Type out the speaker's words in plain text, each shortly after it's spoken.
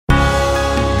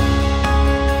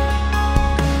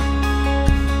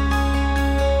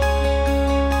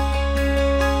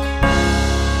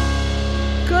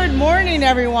morning,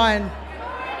 everyone.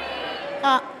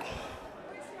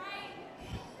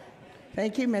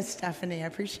 Thank you, Miss Stephanie. I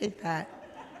appreciate that.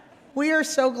 We are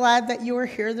so glad that you are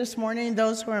here this morning,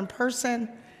 those who are in person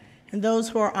and those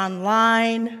who are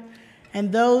online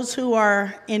and those who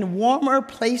are in warmer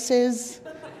places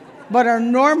but are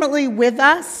normally with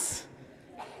us,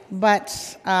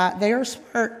 but they are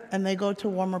smart and they go to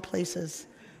warmer places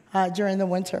during the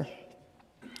winter.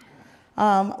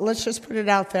 Let's just put it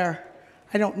out there.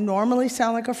 I don't normally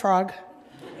sound like a frog,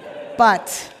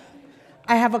 but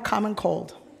I have a common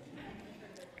cold.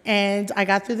 And I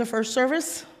got through the first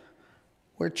service.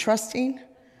 We're trusting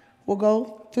we'll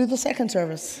go through the second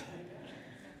service.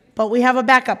 But we have a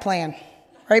backup plan.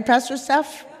 Right, Pastor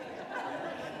Steph?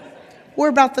 We're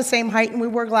about the same height and we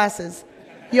wear glasses.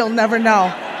 You'll never know.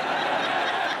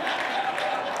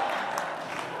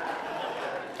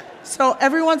 So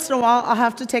every once in a while, I'll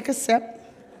have to take a sip.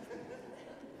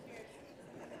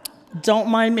 Don't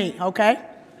mind me, okay?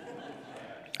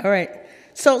 All right.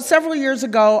 So several years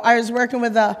ago, I was working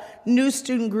with a new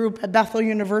student group at Bethel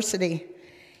University,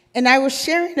 and I was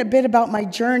sharing a bit about my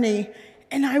journey,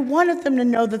 and I wanted them to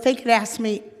know that they could ask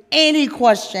me any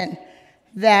question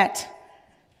that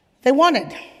they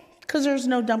wanted, because there's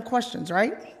no dumb questions,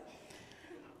 right?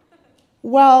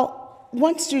 Well,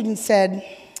 one student said,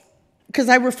 because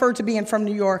I referred to being from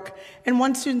New York, and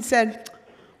one student said,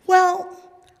 well,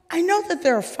 I know that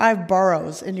there are 5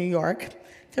 boroughs in New York.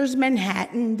 There's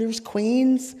Manhattan, there's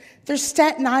Queens, there's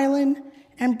Staten Island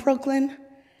and Brooklyn.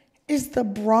 Is the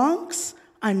Bronx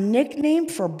a nickname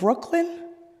for Brooklyn?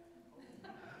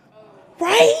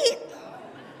 Right?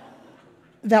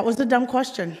 That was a dumb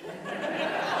question.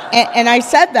 And I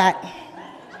said that.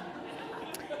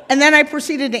 And then I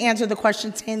proceeded to answer the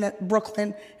question saying that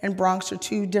Brooklyn and Bronx are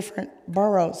 2 different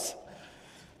boroughs.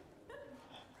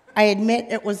 I admit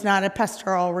it was not a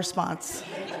pastoral response.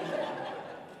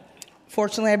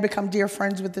 Fortunately, I've become dear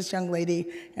friends with this young lady,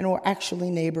 and we're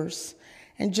actually neighbors.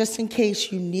 And just in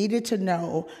case you needed to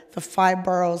know the 5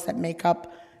 boroughs that make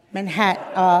up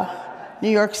Manhattan, New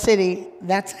York City,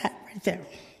 that's that right there.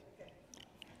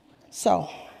 So,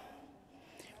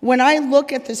 when I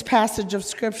look at this passage of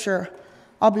Scripture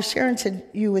I'll be sharing to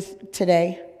you with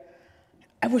today,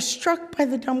 I was struck by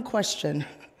the dumb question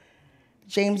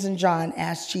James and John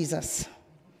asked Jesus.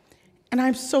 And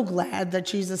I'm so glad that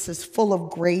Jesus is full of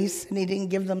grace and he didn't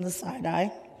give them the side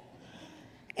eye.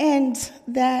 And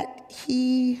that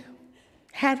he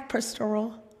had a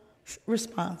pastoral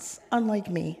response, unlike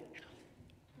me.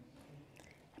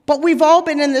 But we've all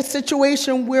been in this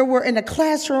situation where we're in a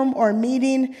classroom or a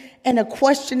meeting and a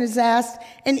question is asked,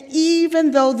 and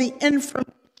even though the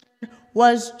information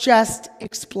was just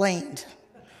explained,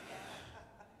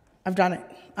 I've done it.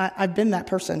 I've been that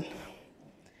person.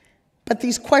 But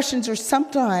these questions are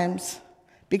sometimes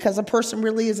because a person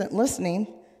really isn't listening.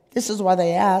 This is why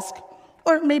they ask.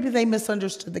 Or maybe they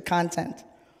misunderstood the content.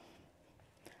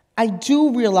 I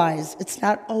do realize it's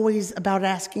not always about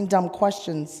asking dumb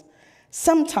questions.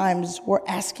 Sometimes we're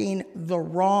asking the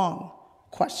wrong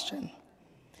question.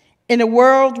 In a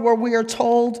world where we are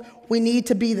told we need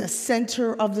to be the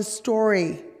center of the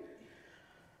story,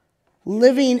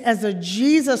 living as a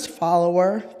Jesus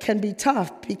follower can be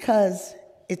tough because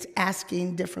it's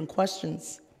asking different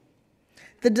questions.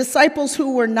 The disciples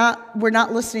who were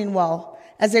not listening well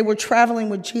as they were traveling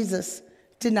with Jesus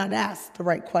did not ask the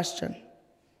right question.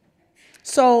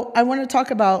 So I want to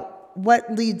talk about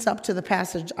what leads up to the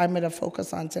passage I'm going to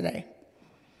focus on today,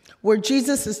 where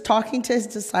Jesus is talking to his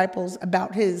disciples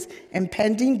about his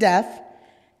impending death,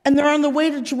 and they're on the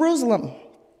way to Jerusalem.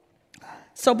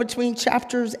 So between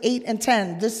chapters 8 and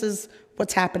 10, this is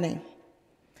what's happening.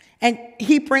 And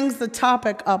he brings the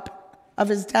topic up of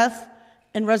his death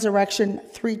and resurrection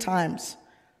 3 times.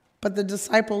 But the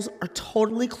disciples are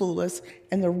totally clueless,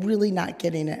 and they're really not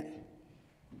getting it.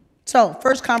 So,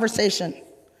 first conversation.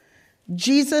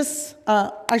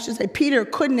 Peter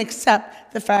couldn't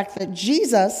accept the fact that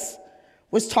Jesus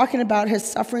was talking about his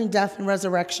suffering, death, and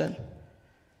resurrection.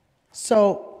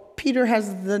 So, Peter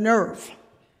has the nerve,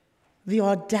 the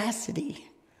audacity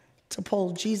to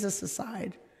pull Jesus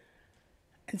aside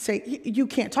and say, you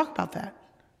can't talk about that.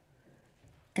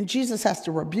 And Jesus has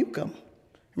to rebuke him.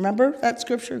 Remember that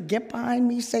scripture, get behind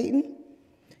me, Satan?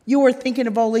 You were thinking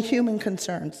of only human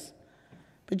concerns.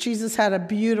 But Jesus had a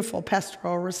beautiful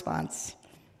pastoral response.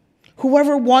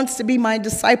 Whoever wants to be my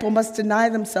disciple must deny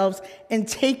themselves and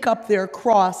take up their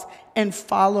cross and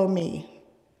follow me.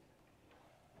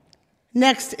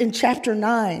 Next, in chapter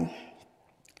 9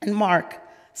 in Mark,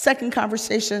 second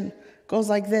conversation goes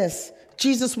like this.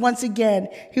 Jesus, once again,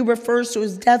 he refers to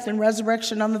his death and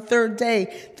resurrection on the third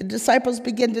day. The disciples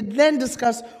begin to then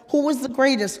discuss who was the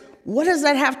greatest. What does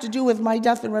that have to do with my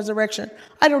death and resurrection?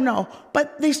 I don't know,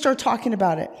 but they start talking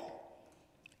about it.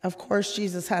 Of course,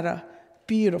 Jesus had a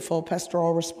beautiful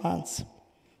pastoral response.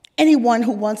 Anyone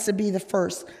who wants to be the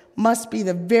first must be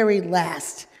the very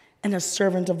last and a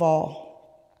servant of all.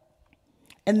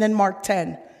 And then Mark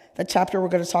 10, the chapter we're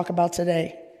going to talk about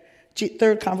today.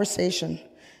 Third conversation.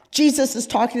 Jesus is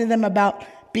talking to them about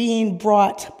being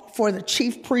brought before the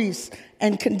chief priests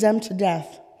and condemned to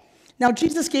death. Now,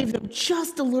 Jesus gave them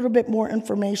just a little bit more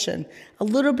information, a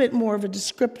little bit more of a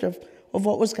descriptive of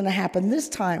what was going to happen this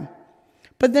time.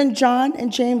 But then John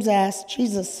and James asked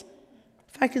Jesus,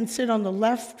 if I can sit on the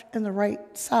left and the right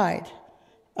side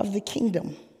of the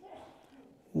kingdom.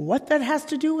 What that has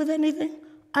to do with anything,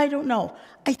 I don't know.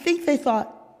 I think they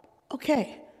thought,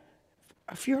 okay,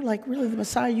 if you're like really the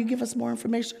Messiah, you give us more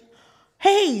information.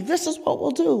 Hey, this is what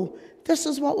we'll do. This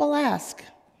is what we'll ask.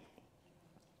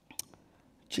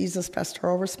 Jesus'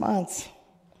 pastoral response.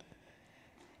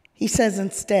 He says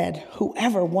instead,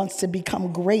 whoever wants to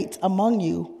become great among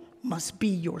you must be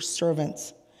your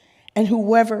servants. And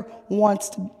whoever wants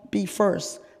to be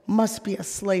first must be a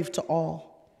slave to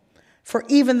all. For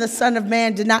even the Son of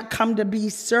Man did not come to be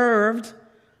served,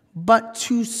 but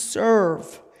to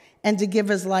serve, and to give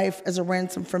his life as a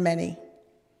ransom for many.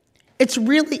 It's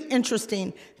really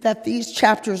interesting that these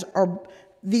chapters are,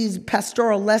 these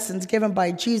pastoral lessons given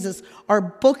by Jesus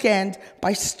are bookended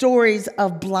by stories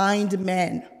of blind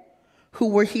men who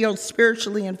were healed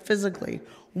spiritually and physically.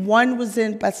 One was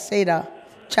in Bethsaida,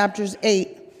 chapters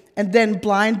 8, and then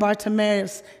blind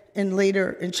Bartimaeus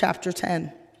later in chapter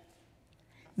 10.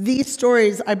 These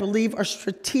stories, I believe, are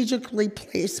strategically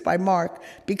placed by Mark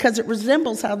because it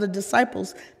resembles how the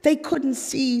disciples, they couldn't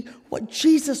see what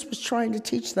Jesus was trying to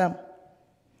teach them.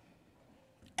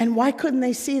 And why couldn't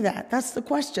they see that? That's the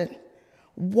question.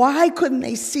 Why couldn't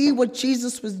they see what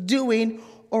Jesus was doing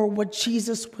or what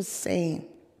Jesus was saying?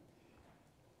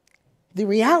 The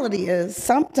reality is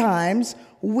sometimes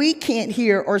we can't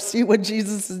hear or see what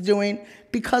Jesus is doing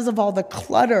because of all the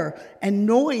clutter and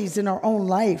noise in our own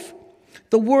life.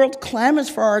 The world clamors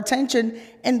for our attention,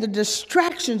 and the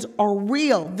distractions are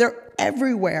real. They're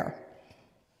everywhere.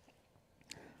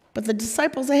 But the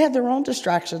disciples, they had their own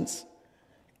distractions,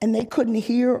 and they couldn't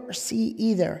hear or see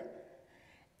either.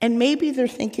 And maybe their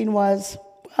thinking was,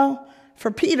 well,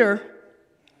 for Peter,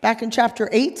 back in chapter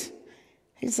 8,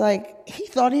 he's like, he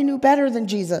thought he knew better than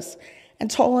Jesus and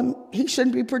told him he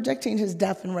shouldn't be predicting his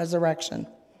death and resurrection.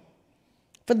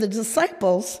 For the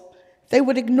disciples, they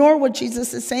would ignore what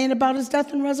Jesus is saying about his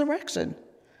death and resurrection.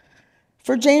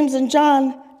 For James and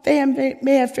John, they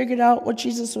may have figured out what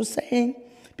Jesus was saying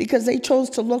because they chose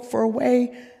to look for a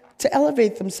way to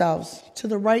elevate themselves to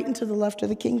the right and to the left of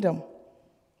the kingdom.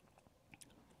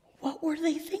 What were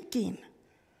they thinking?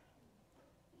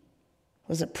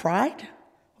 Was it pride?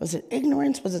 Was it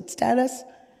ignorance? Was it status?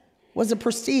 Was it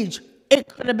prestige? It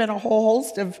could have been a whole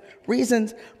host of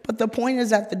reasons, but the point is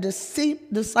that the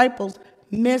disciples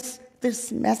missed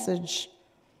this message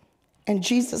and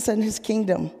Jesus and his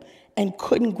kingdom and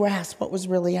couldn't grasp what was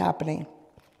really happening.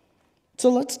 So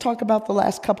let's talk about the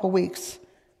last couple weeks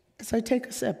as I take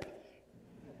a sip.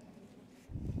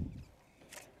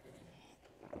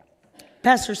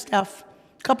 Pastor Steph,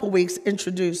 a couple weeks,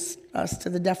 introduced us to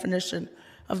the definition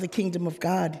of the kingdom of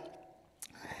God.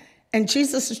 And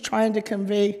Jesus is trying to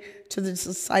convey to the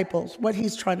disciples what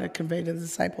he's trying to convey to the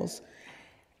disciples.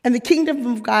 And the kingdom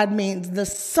of God means the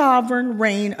sovereign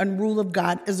reign and rule of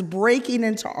God is breaking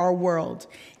into our world.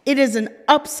 It is an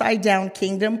upside-down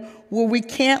kingdom where we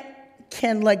can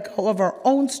let go of our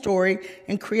own story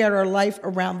and create our life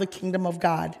around the kingdom of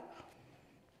God.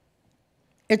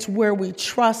 It's where we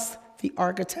trust the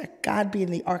architect, God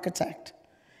being the architect,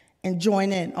 and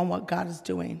join in on what God is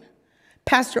doing.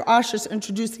 Pastor Oshers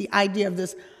introduced the idea of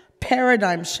this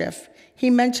paradigm shift. He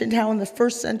mentioned how in the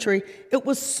first century, it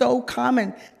was so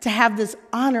common to have this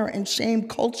honor and shame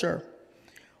culture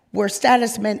where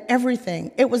status meant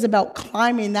everything. It was about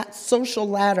climbing that social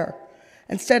ladder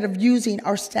instead of using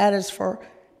our status for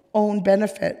own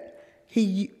benefit.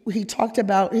 He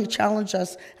challenged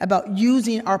us about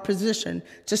using our position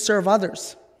to serve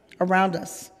others around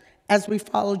us as we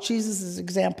follow Jesus'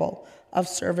 example of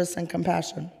service and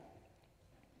compassion.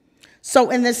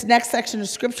 So in this next section of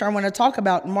scripture I want to talk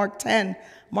about, in Mark 10,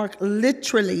 Mark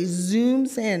literally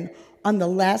zooms in on the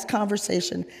last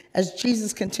conversation as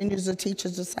Jesus continues to teach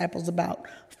his disciples about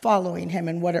following him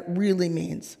and what it really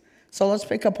means. So let's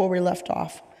pick up where we left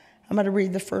off. I'm going to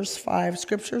read the first 5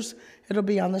 scriptures. It'll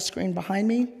be on the screen behind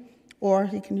me, or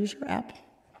you can use your app,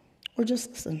 Or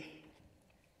just listen.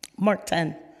 Mark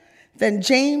 10. Then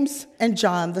James and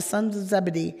John, the sons of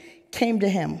Zebedee, came to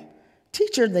him.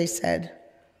 Teacher, they said,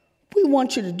 we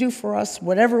want you to do for us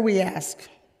whatever we ask.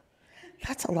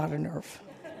 That's a lot of nerve.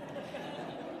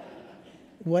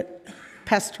 What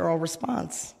pastoral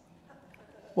response?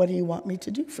 What do you want me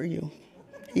to do for you?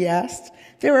 He asked.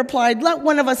 They replied, let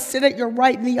one of us sit at your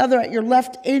right and the other at your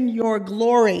left in your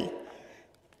glory.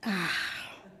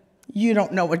 You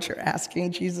don't know what you're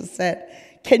asking, Jesus said.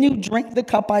 Can you drink the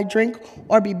cup I drink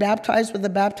or be baptized with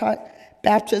the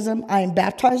baptism I am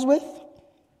baptized with?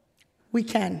 We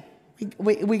can.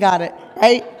 We got it,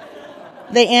 right?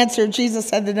 They answered. Jesus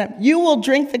said to them, you will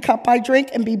drink the cup I drink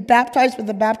and be baptized with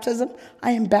the baptism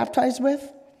I am baptized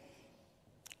with?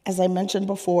 As I mentioned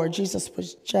before, Jesus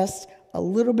was just a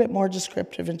little bit more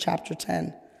descriptive in chapter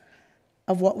 10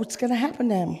 of what was going to happen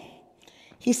to him.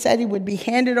 He said he would be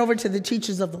handed over to the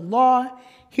teachers of the law.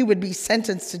 He would be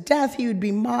sentenced to death. He would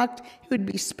be mocked. He would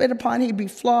be spit upon. He'd be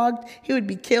flogged. He would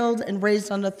be killed and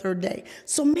raised on the third day.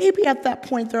 So maybe at that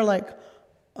point they're like,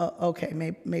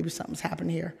 okay, maybe something's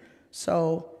happened here.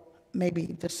 So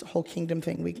maybe this whole kingdom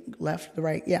thing, we left the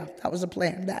right. Yeah, that was a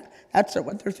plan. That's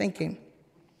what they're thinking.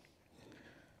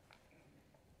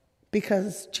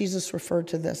 Because Jesus referred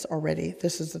to this already.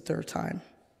 This is the third time.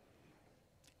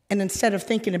 And instead of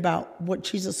thinking about what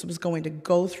Jesus was going to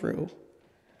go through,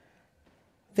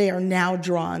 they are now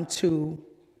drawn to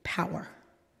power,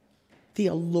 the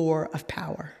allure of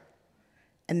power.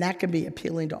 And that can be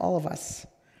appealing to all of us.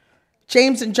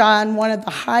 James and John wanted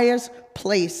the highest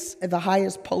place and the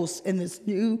highest post in this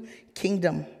new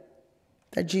kingdom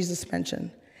that Jesus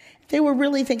mentioned. They were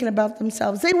really thinking about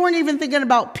themselves. They weren't even thinking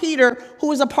about Peter, who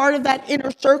was a part of that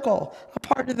inner circle, a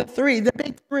part of the three, the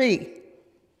big three.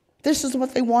 This is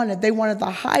what they wanted. They wanted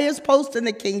the highest post in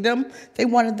the kingdom. They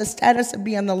wanted the status of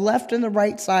being on the left and the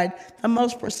right side, the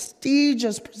most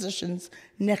prestigious positions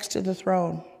next to the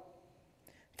throne.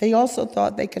 They also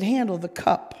thought they could handle the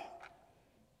cup.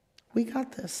 We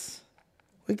got this.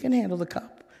 We can handle the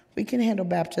cup. We can handle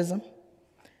baptism.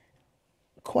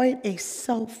 Quite a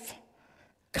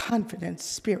self-confident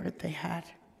spirit they had.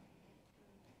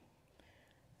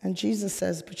 And Jesus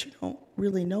says, but you don't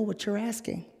really know what you're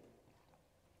asking.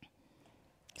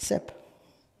 Sip.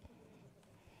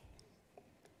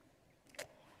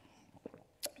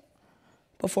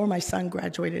 Before my son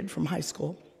graduated from high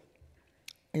school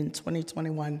in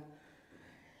 2021,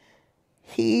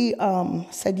 he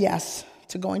said yes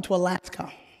to going to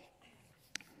Alaska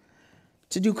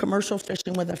to do commercial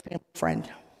fishing with a family friend.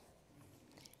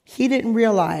 He didn't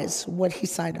realize what he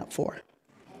signed up for.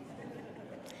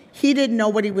 He didn't know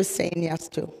what he was saying yes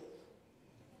to.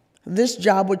 This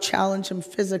job would challenge him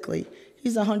physically.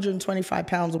 He's 125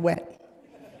 pounds wet.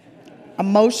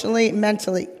 Emotionally,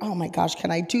 mentally, oh my gosh,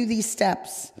 can I do these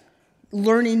steps?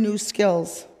 Learning new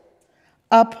skills.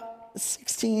 Up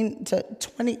 16 to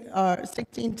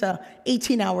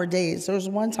 18-hour days. There was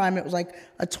one time it was like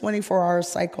a 24-hour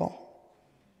cycle.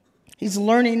 He's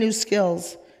learning new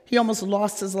skills. He almost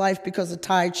lost his life because the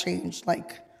tide changed,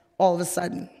 like all of a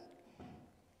sudden.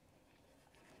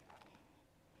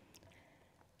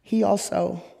 He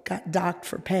also got docked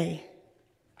for pay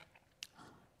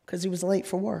because he was late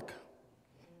for work.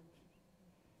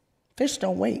 Fish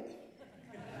don't wait.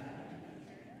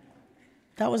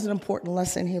 That was an important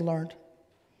lesson he learned.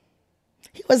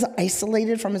 He was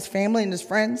isolated from his family and his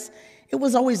friends. It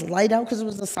was always light out because it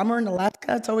was the summer in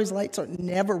Alaska. It's always light, so it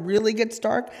never really gets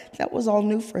dark. That was all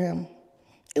new for him.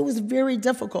 It was very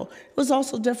difficult. It was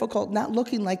also difficult not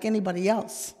looking like anybody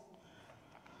else.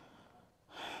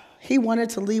 He wanted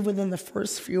to leave within the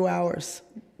first few hours,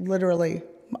 literally.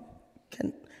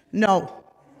 No.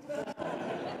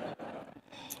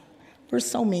 We're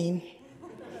so mean.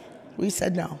 We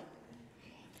said no.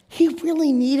 He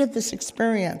really needed this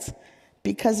experience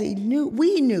because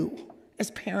we knew as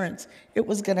parents it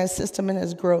was going to assist him in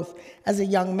his growth as a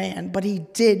young man, but he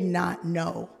did not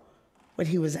know what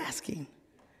he was asking.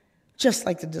 Just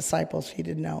like the disciples, he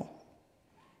didn't know.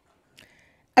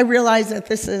 I realize that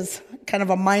this is kind of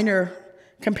a minor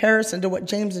comparison to what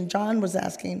James and John was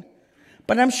asking,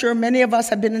 but I'm sure many of us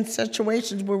have been in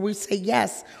situations where we say,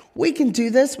 yes, we can do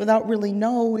this without really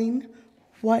knowing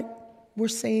what we're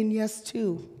saying yes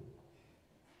to.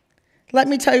 Let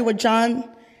me tell you what John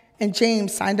and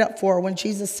James signed up for when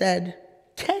Jesus said,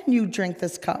 can you drink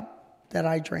this cup that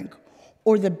I drink,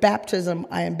 or the baptism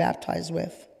I am baptized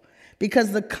with?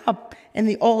 Because the cup in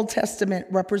the Old Testament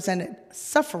represented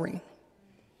suffering.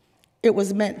 It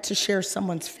was meant to share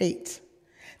someone's fate.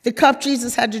 The cup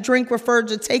Jesus had to drink referred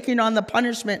to taking on the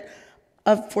punishment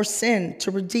for sin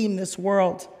to redeem this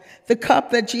world. The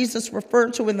cup that Jesus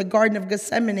referred to in the Garden of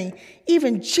Gethsemane,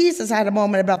 even Jesus had a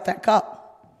moment about that cup.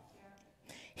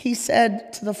 He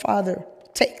said to the Father,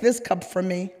 take this cup from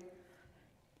me,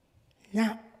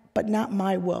 but not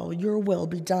my will, your will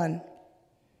be done.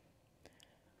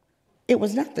 It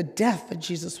was not the death that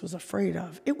Jesus was afraid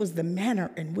of. It was the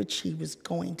manner in which he was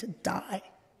going to die,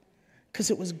 because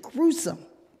it was gruesome.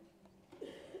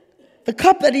 The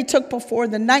cup that he took before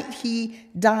the night he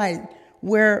died,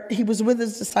 where he was with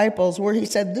his disciples, where he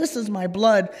said, this is my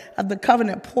blood of the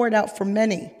covenant poured out for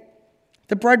many.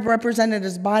 The bread represented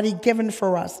his body given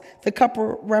for us. The cup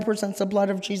represents the blood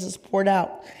of Jesus poured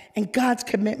out. And God's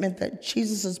commitment that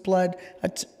Jesus' blood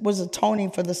was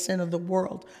atoning for the sin of the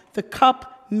world. The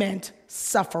cup meant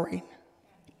suffering.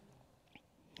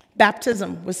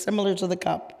 Baptism was similar to the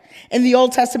cup. In the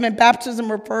Old Testament,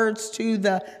 baptism refers to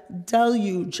the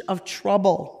deluge of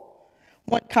trouble.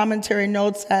 One commentary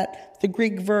notes that the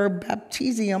Greek verb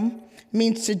baptizium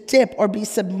means to dip or be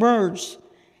submerged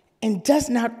and does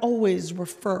not always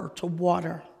refer to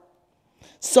water.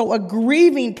 So a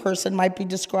grieving person might be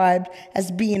described as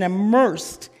being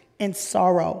immersed in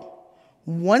sorrow.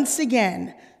 Once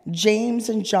again, James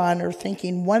and John are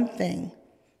thinking one thing,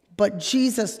 but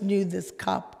Jesus knew this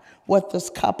cup, what this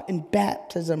cup in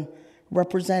baptism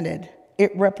represented.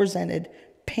 It represented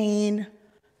pain,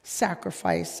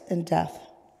 sacrifice, and death.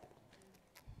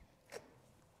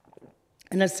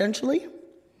 And essentially,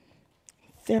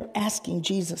 they're asking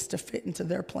Jesus to fit into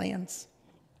their plans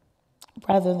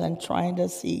rather than trying to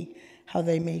see how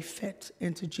they may fit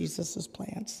into Jesus'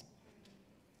 plans.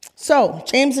 So,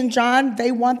 James and John,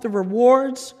 they want the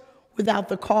rewards without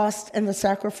the cost and the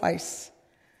sacrifice.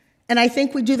 And I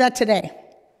think we do that today.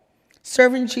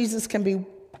 Serving Jesus can be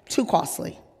too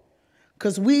costly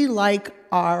because we like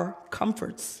our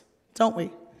comforts, don't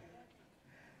we?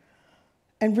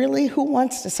 And really, who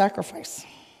wants to sacrifice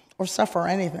or suffer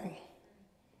anything?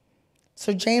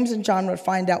 So James and John would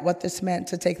find out what this meant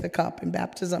to take the cup in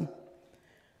baptism.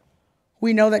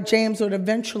 We know that James would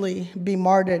eventually be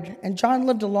martyred, and John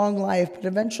lived a long life, but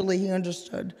eventually he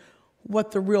understood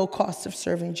what the real cost of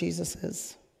serving Jesus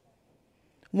is.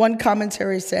 One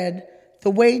commentary said, the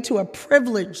way to a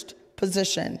privileged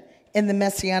position in the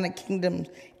Messianic kingdom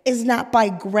is not by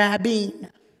grabbing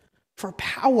for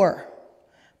power,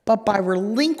 but by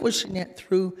relinquishing it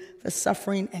through the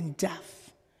suffering and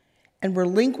death. And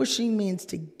relinquishing means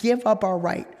to give up our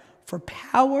right for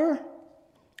power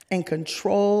and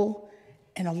control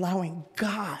and allowing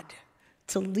God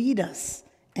to lead us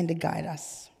and to guide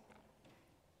us.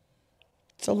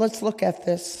 So let's look at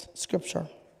this scripture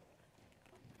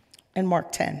in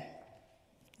Mark 10.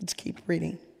 Let's keep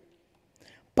reading.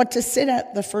 But to sit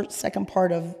at the second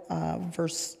part of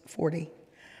verse 40.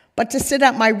 But to sit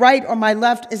at my right or my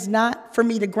left is not for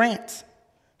me to grant.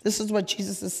 This is what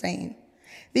Jesus is saying.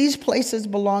 These places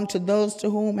belong to those to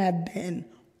whom have been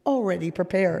already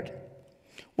prepared.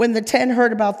 When the 10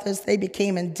 heard about this, they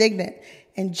became indignant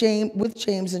with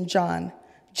James and John.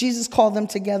 Jesus called them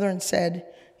together and said,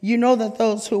 you know that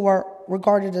those who are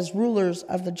regarded as rulers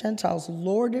of the Gentiles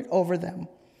lord it over them,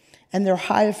 and their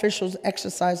high officials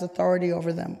exercise authority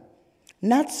over them.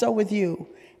 Not so with you.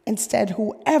 Instead,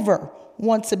 whoever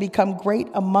wants to become great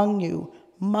among you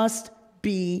must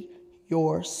be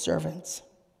your servants.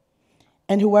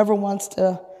 And whoever wants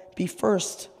to be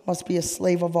first must be a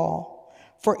slave of all.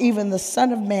 For even the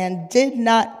Son of Man did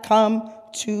not come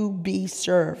to be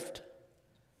served,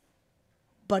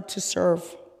 but to serve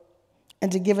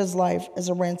and to give his life as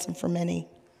a ransom for many.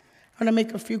 I'm going to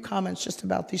make a few comments just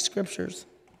about these scriptures.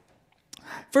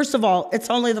 First of all, it's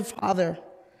only the Father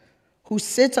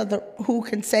who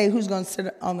can say who's going to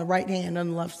sit on the right hand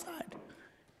and the left side.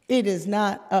 It is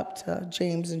not up to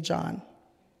James and John.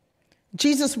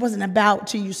 Jesus wasn't about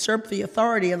to usurp the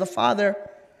authority of the Father.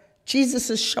 Jesus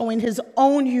is showing his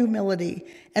own humility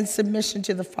and submission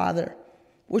to the Father,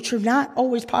 which are not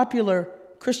always popular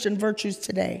Christian virtues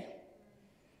today.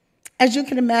 As you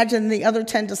can imagine, the other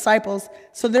 10 disciples,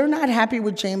 so they're not happy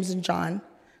with James and John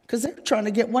because they're trying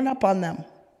to get one up on them.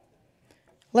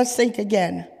 Let's think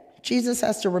again. Jesus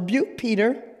has to rebuke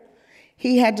Peter.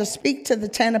 He had to speak to the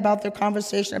 10 about their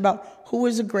conversation about who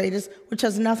is the greatest, which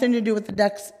has nothing to do with the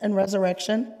death and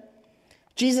resurrection.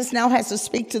 Jesus now has to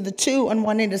speak to the 2 on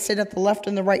wanting to sit at the left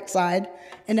and the right side,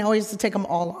 and now he has to take them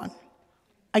all on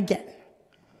again.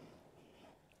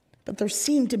 But there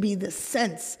seemed to be this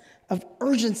sense of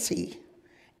urgency,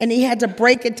 and he had to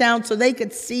break it down so they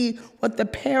could see what the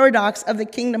paradox of the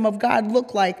kingdom of God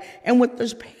looked like and what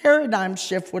this paradigm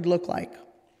shift would look like.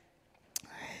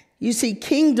 You see,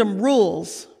 kingdom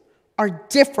rules are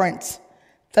different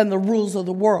than the rules of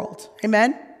the world.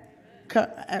 Amen?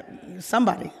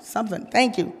 Somebody, something.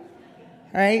 Thank you.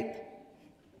 Right?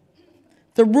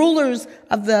 The rulers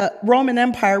of the Roman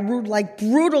Empire ruled like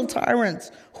brutal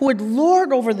tyrants who would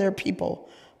lord over their people.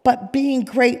 But being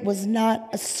great was not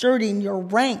asserting your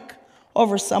rank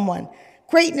over someone.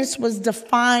 Greatness was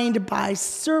defined by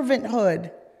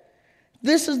servanthood.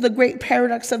 This is the great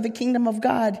paradox of the kingdom of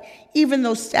God. Even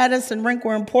though status and rank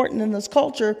were important in this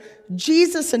culture,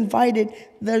 Jesus invited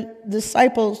the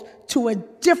disciples to a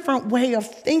different way of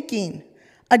thinking,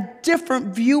 a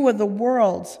different view of the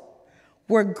world,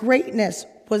 where greatness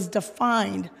was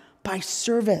defined by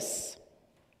service.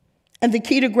 And the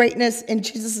key to greatness in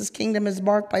Jesus' kingdom is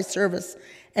marked by service,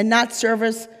 and not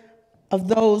service of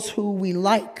those who we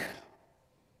like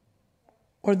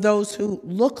or those who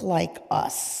look like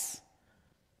us,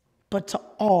 but to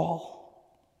all.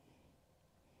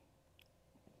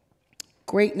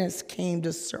 Greatness came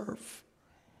to serve,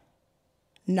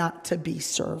 not to be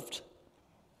served,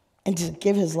 and to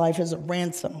give his life as a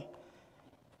ransom,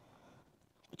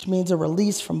 which means a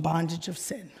release from bondage of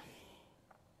sin.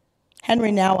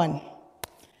 Henry Nouwen,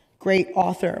 great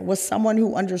author, was someone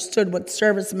who understood what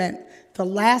service meant the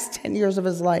last 10 years of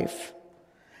his life.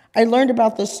 I learned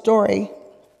about this story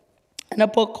in a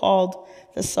book called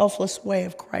The Selfless Way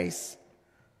of Christ.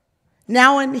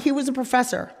 Nouwen, he was a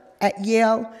professor at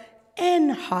Yale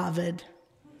and Harvard,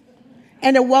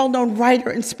 and a well-known writer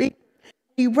and speaker.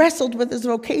 He wrestled with his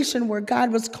vocation where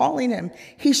God was calling him.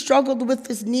 He struggled with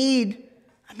this need,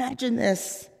 imagine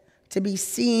this, to be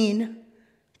seen,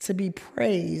 to be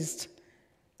praised,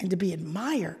 and to be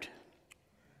admired.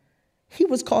 He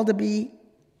was called to be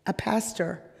a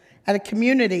pastor at a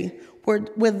community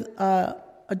with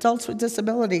adults with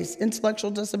disabilities, intellectual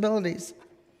disabilities.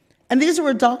 And these were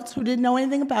adults who didn't know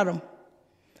anything about him.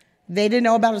 They didn't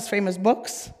know about his famous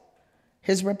books,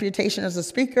 his reputation as a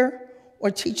speaker,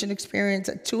 or teaching experience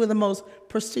at two of the most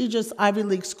prestigious Ivy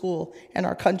League schools in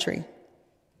our country.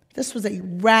 This was a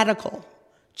radical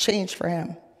change for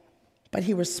him, but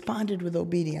he responded with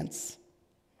obedience.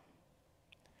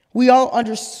 We all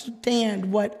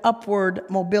understand what upward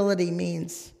mobility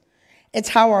means. It's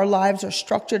how our lives are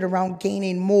structured around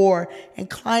gaining more and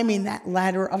climbing that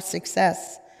ladder of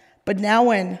success. But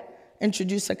Nouwen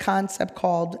introduced a concept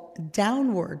called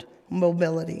downward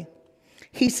mobility.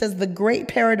 He says the great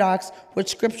paradox which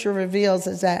Scripture reveals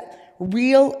is that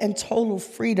real and total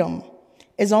freedom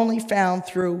is only found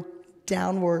through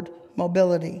downward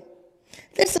mobility.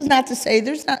 This is not to say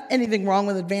there's not anything wrong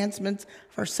with advancements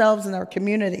of ourselves and our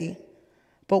community,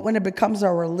 but when it becomes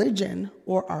our religion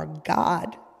or our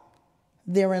God,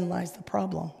 therein lies the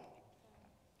problem.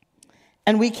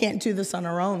 And we can't do this on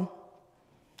our own.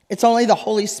 It's only the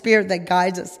Holy Spirit that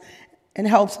guides us and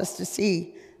helps us to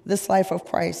see this life of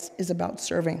Christ is about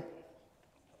serving.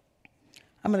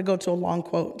 I'm going to go to a long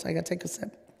quote, so I got to take a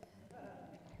sip.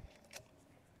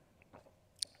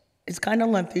 It's kind of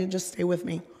lengthy, just stay with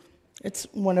me. It's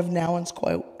one of Nouwen's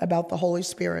quote about the Holy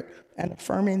Spirit and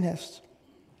affirming this,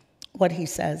 what he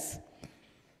says.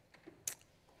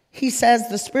 He says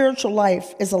the spiritual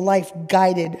life is a life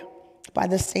guided by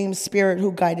the same Spirit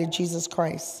who guided Jesus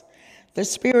Christ. The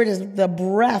Spirit is the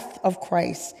breath of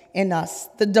Christ in us,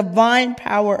 the divine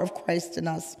power of Christ in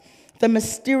us, the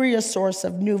mysterious source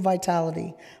of new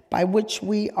vitality by which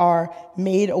we are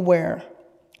made aware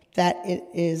that it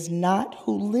is not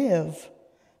who live,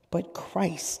 but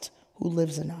Christ who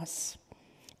lives in us.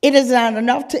 It is not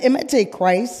enough to imitate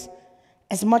Christ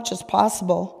as much as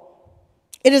possible.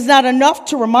 It is not enough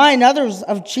to remind others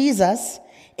of Jesus.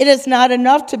 It is not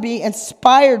enough to be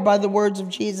inspired by the words of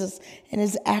Jesus and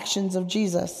his actions of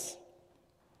Jesus.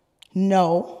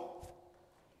 No,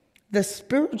 the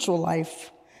spiritual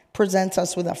life presents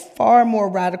us with a far more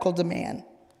radical demand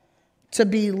to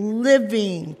be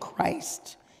living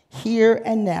Christ here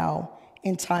and now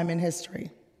in time and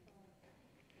history.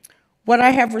 What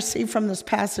I have received from this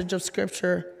passage of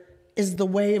Scripture is the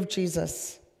way of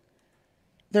Jesus.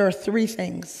 There are three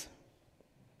things.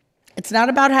 It's not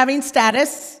about having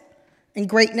status and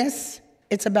greatness.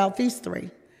 It's about these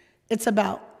three. It's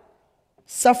about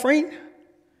suffering,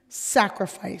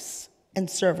 sacrifice, and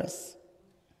service.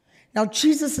 Now,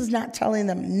 Jesus is not telling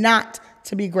them not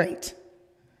to be great,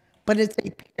 but it's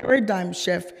a paradigm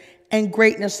shift, and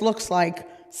greatness looks like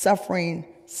suffering,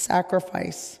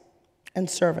 sacrifice, and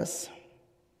service.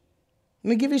 Let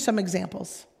me give you some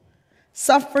examples.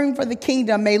 Suffering for the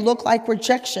kingdom may look like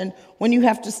rejection when you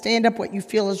have to stand up what you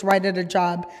feel is right at a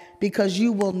job because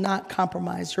you will not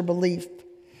compromise your belief.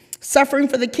 Suffering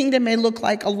for the kingdom may look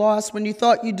like a loss when you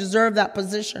thought you deserved that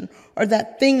position or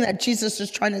that thing that Jesus is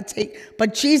trying to take,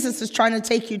 but Jesus is trying to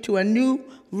take you to a new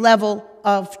level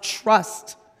of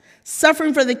trust.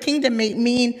 Suffering for the kingdom may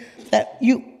mean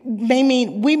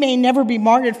we may never be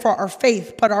martyred for our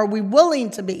faith, but are we willing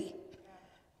to be?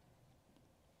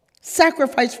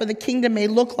 Sacrifice for the kingdom may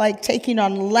look like taking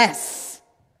on less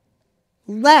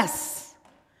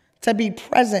to be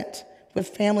present with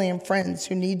family and friends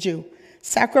who need you.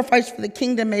 Sacrifice for the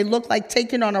kingdom may look like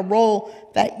taking on a role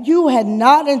that you had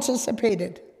not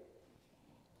anticipated.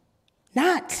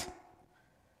 Not.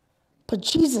 But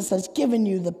Jesus has given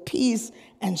you the peace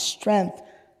and strength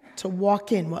to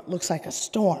walk in what looks like a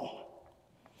storm.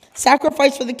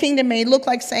 Sacrifice for the kingdom may look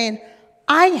like saying,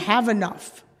 I have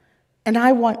enough, and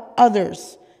I want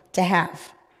others to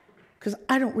have, because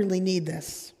I don't really need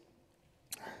this.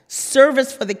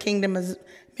 Service for the kingdom is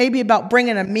maybe about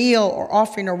bringing a meal or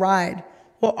offering a ride,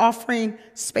 or offering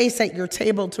space at your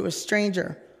table to a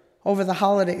stranger over the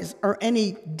holidays or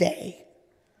any day.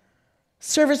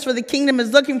 Service for the kingdom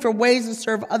is looking for ways to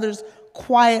serve others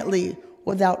quietly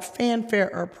without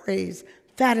fanfare or praise.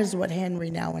 That is what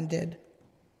Henry Nouwen did.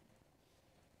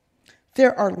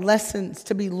 There are lessons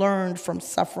to be learned from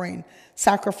suffering,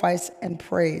 sacrifice, and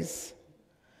praise.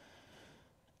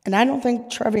 And I don't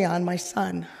think Trevion, my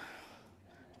son,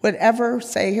 would ever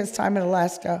say his time in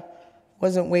Alaska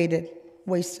wasn't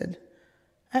wasted.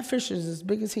 That fish is as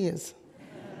big as he is.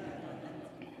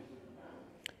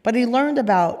 But he learned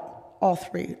about all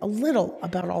three, a little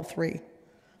about all three,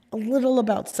 a little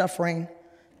about suffering,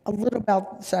 a little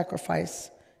about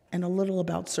sacrifice, and a little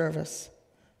about service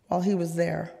while he was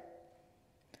there.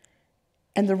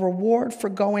 And the reward for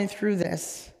going through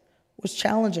this was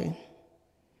challenging.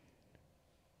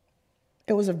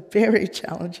 It was a very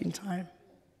challenging time.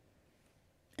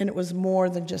 And it was more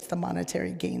than just the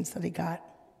monetary gains that he got.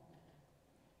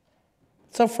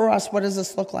 So for us, what does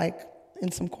this look like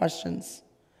in some questions?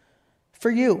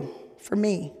 For you, for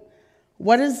me,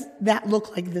 what does that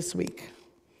look like this week?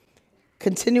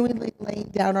 Continually laying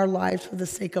down our lives for the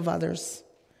sake of others.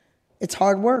 It's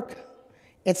hard work.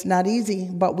 It's not easy,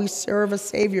 but we serve a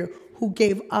Savior who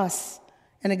gave us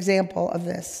an example of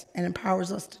this and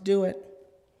empowers us to do it.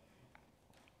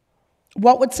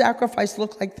 What would sacrifice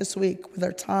look like this week with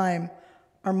our time,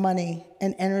 our money,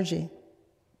 and energy?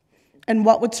 And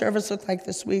what would service look like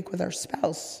this week with our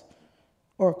spouse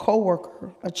or a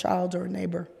coworker, a child, or a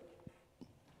neighbor?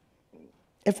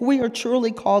 If we are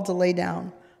truly called to lay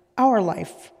down our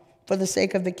life for the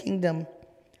sake of the kingdom,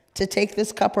 to take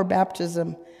this cup or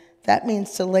baptism, that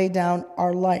means to lay down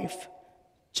our life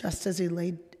just as he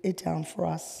laid it down for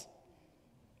us.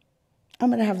 I'm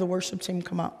going to have the worship team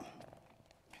come up.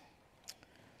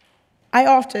 I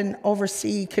often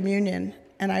oversee communion,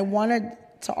 and I wanted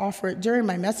to offer it during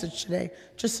my message today,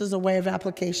 just as a way of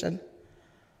application.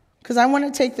 Because I want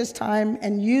to take this time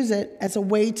and use it as a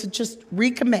way to just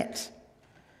recommit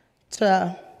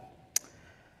to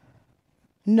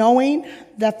knowing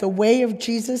that the way of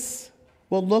Jesus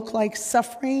will look like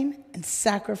suffering and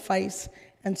sacrifice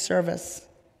and service.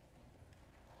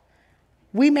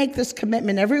 We make this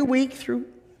commitment every week through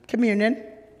communion.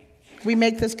 We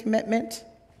make this commitment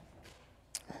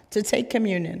to take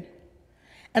communion.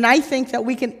 And I think that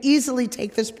we can easily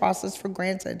take this process for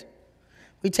granted.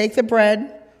 We take the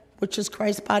bread, which is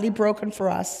Christ's body broken for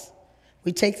us.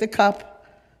 We take the cup,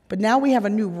 but now we have a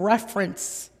new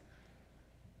reference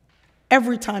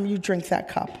every time you drink that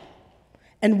cup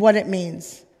and what it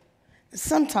means.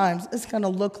 Sometimes it's going to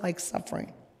look like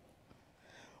suffering.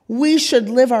 We should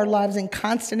live our lives in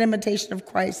constant imitation of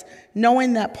Christ,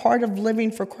 knowing that part of living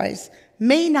for Christ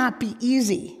may not be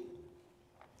easy.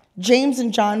 James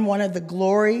and John wanted the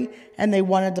glory and they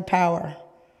wanted the power.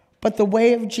 But the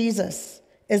way of Jesus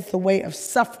is the way of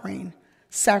suffering,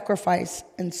 sacrifice,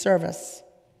 and service,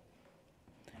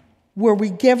 where we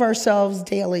give ourselves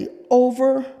daily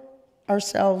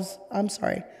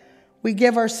we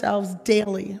give ourselves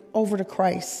daily over to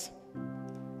Christ,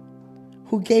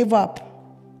 who gave up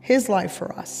his life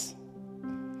for us.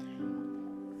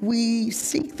 We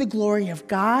seek the glory of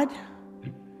God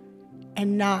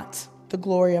and not the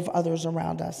glory of others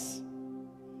around us,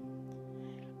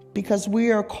 because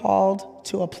we are called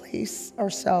to place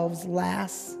ourselves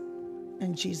last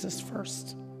and Jesus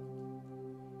first.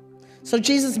 So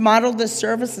Jesus modeled this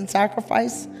service and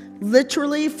sacrifice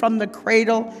literally from the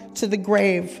cradle to the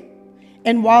grave.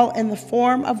 And while in the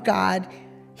form of God,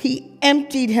 he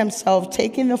emptied himself,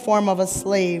 taking the form of a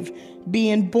slave,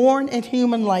 being born in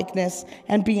human likeness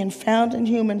and being found in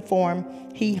human form.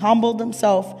 He humbled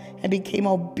himself and became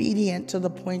obedient to the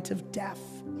point of death,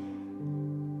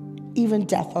 even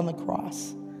death on the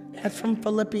cross. That's from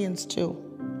Philippians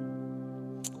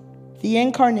 2. The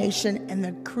incarnation and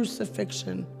the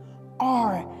crucifixion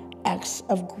are acts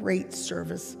of great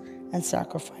service and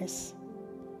sacrifice.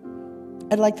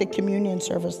 I'd like the communion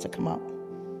service to come up.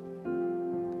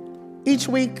 Each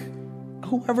week,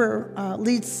 whoever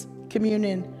leads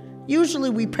communion, usually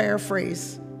we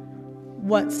paraphrase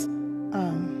what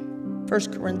 1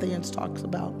 Corinthians talks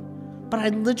about. But I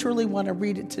literally want to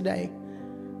read it today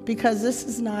because this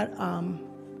is not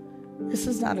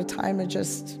a time of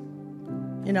just,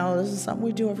 this is something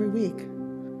we do every week.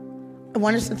 I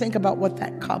want us to think about what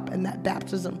that cup and that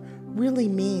baptism really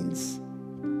means.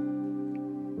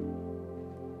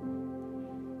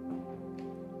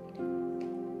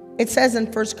 It says in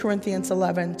 1 Corinthians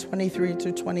 11, 23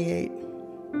 through 28,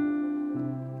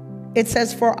 it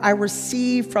says, "For I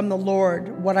received from the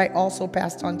Lord what I also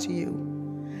passed on to you.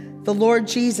 The Lord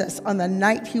Jesus, on the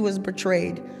night he was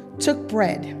betrayed, took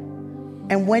bread,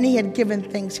 and when he had given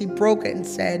thanks, he broke it and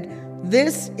said,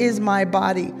 'This is my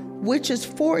body, which is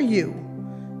for you.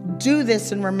 Do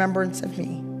this in remembrance of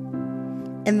me.'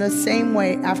 In the same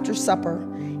way, after supper,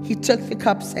 he took the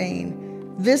cup, saying,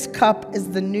 'This cup is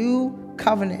the new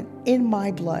covenant in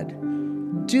my blood.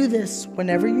 Do this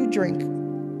whenever you drink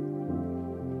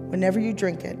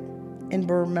it in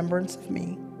remembrance of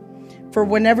me. For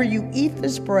whenever you eat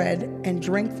this bread and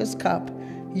drink this cup,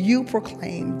 you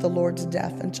proclaim the Lord's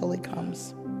death until he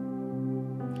comes.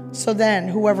 So then,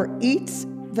 whoever eats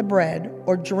the bread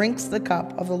or drinks the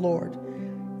cup of the Lord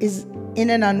is in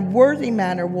an unworthy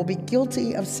manner will be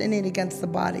guilty of sinning against the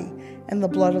body and the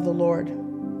blood of the Lord.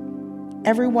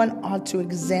 Everyone ought to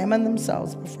examine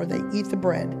themselves before they eat the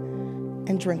bread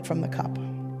and drink from the cup."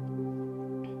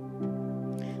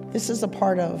 This is a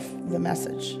part of the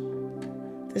message.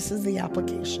 This is the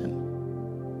application.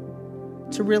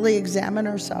 To really examine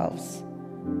ourselves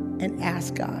and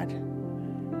ask God,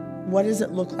 what does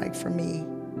it look like for me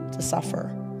to suffer,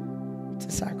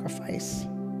 to sacrifice,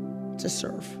 to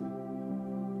serve?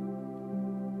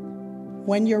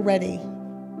 When you're ready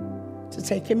to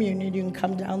take communion, you can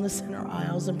come down the center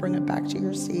aisles and bring it back to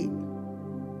your seat.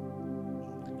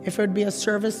 If it would be a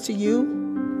service to you,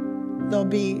 there'll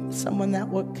be someone that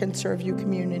can serve you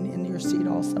communion in your seat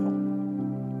also.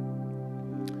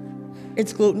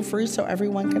 It's gluten-free, so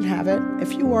everyone can have it.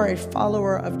 If you are a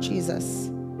follower of Jesus,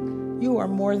 you are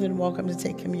more than welcome to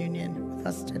take communion with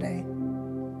us today.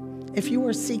 If you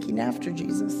are seeking after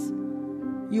Jesus,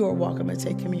 you are welcome to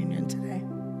take communion today.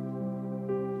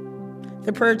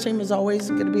 The prayer team is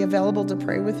always going to be available to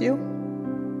pray with you.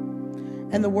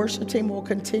 And the worship team will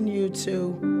continue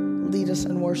to lead us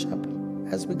in worship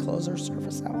as we close our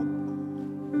service out.